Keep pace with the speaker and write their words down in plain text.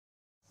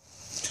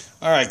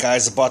Alright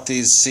guys, I bought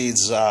these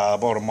seeds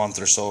about a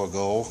month or so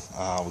ago.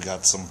 We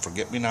got some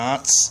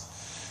forget-me-nots,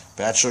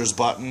 bachelor's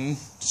button,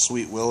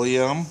 sweet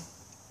William,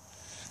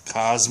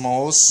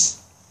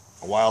 cosmos,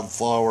 a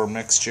wildflower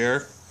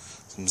mixture,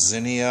 some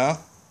zinnia,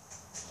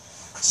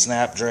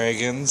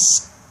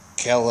 snapdragons,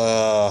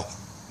 caladulia,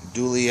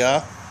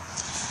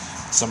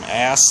 some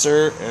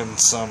aster, and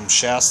some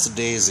Shasta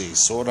daisy.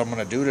 So what I'm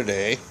going to do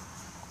today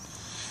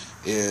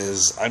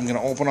is I'm going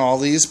to open all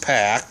these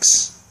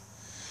packs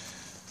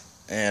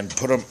and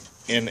put them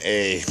in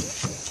a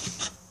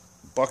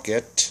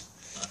bucket,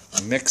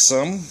 mix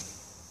them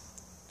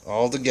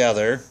all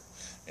together,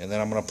 and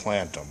then I'm going to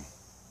plant them.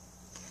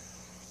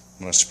 I'm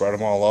going to spread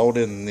them all out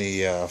in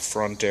the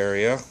front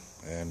area,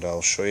 and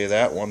I'll show you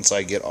that once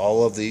I get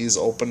all of these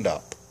opened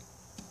up.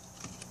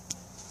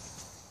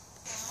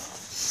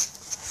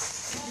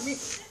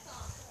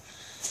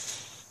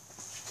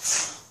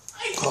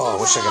 Oh,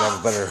 I wish I could have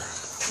a better...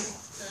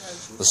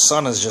 The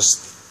sun is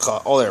just...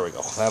 Oh, there we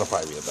go. That'll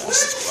probably be the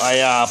best.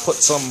 I put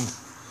some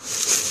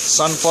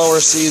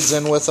sunflower seeds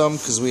in with them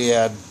because we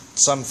had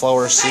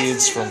sunflower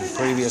seeds from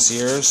previous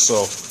years.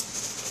 So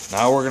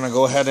now we're going to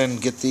go ahead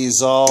and get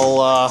these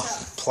all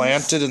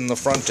planted in the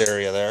front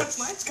area there.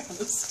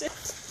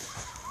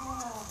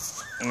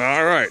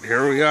 Alright,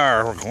 here we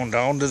are. We're going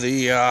down to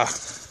the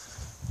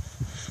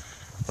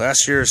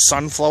last year's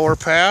sunflower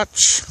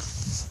patch.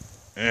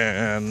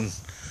 And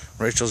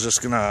Rachel's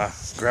just going to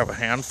grab a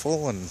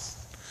handful and...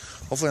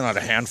 Hopefully not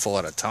a handful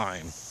at a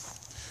time,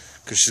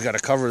 because she's got to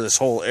cover this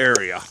whole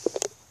area,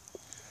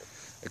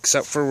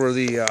 except for where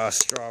the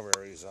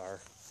strawberries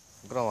are.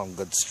 Look at all them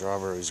good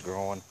strawberries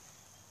growing.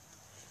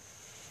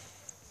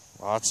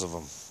 Lots of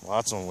them.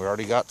 Lots of them. We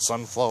already got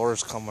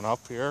sunflowers coming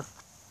up here.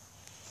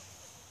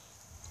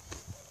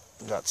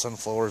 We got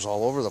sunflowers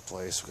all over the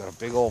place. We got a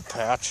big old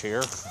patch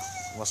here.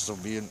 Must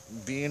have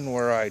been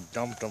where I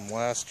dumped them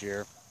last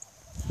year.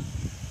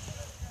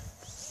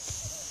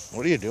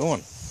 What are you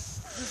doing?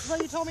 This is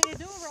what you told me to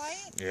do,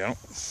 right? Yeah.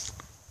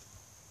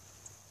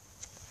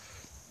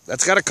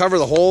 That's got to cover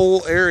the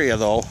whole area,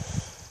 though.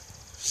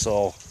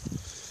 So,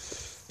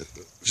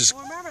 just...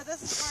 Well, remember,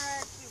 this is where I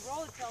actually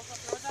rototilled. So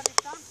if there was any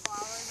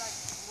sunflowers, I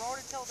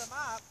rototilled them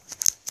up.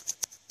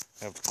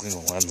 I have to clean the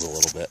lens a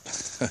little bit.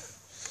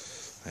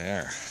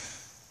 There.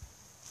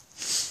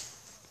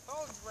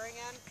 Phone's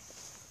ringing.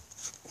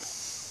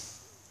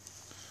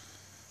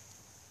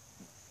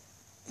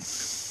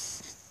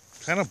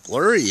 Kind of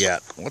blurry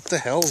yet. What the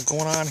hell is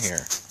going on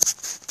here?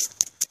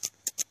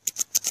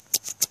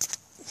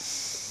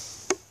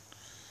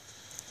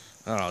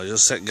 I don't know.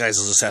 Guys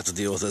will just have to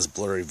deal with this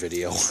blurry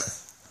video.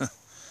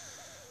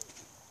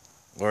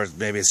 Or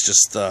maybe it's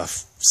just the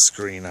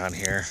screen on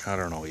here. I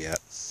don't know yet.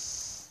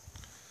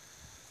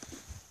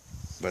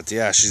 But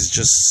yeah, she's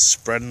just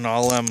spreading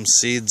all them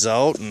seeds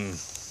out, and I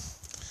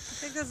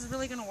think this is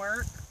really going to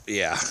work.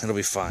 Yeah, it'll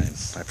be fine.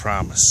 I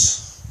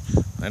promise.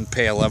 And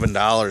pay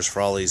 $11 for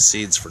all these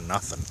seeds for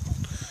nothing.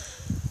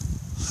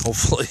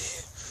 Hopefully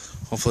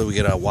we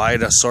get a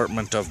wide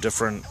assortment of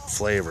different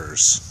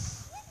flavors.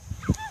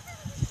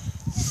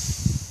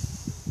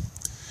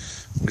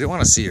 We didn't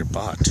want to see your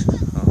butt.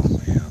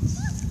 Oh man.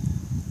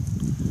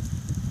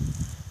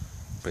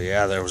 But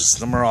yeah,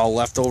 them are all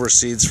leftover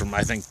seeds from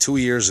I think 2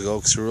 years ago,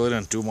 because we really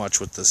didn't do much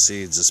with the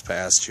seeds this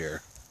past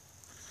year.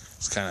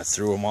 Just kind of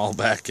threw them all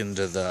back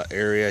into the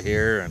area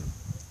here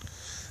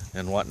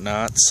and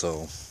whatnot.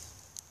 So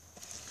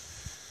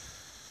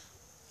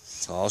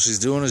all she's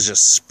doing is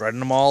just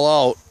spreading them all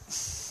out.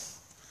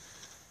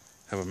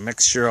 Have a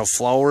mixture of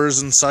flowers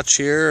and such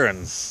here,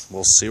 and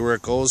we'll see where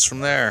it goes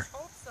from there.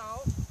 Hope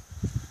so.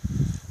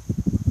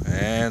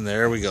 And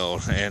there we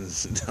go. And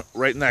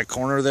right in that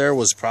corner there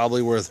was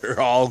probably where they're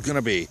all going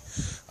to be.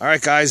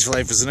 Alright guys, if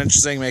life isn't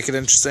interesting, make it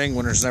interesting.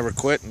 Winners never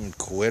quit, and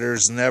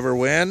quitters never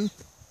win.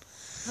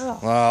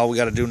 Well, all we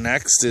got to do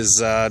next is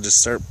just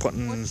start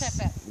putting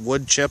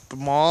wood chip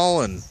them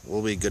all, and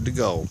we'll be good to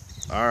go.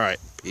 Alright,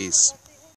 peace.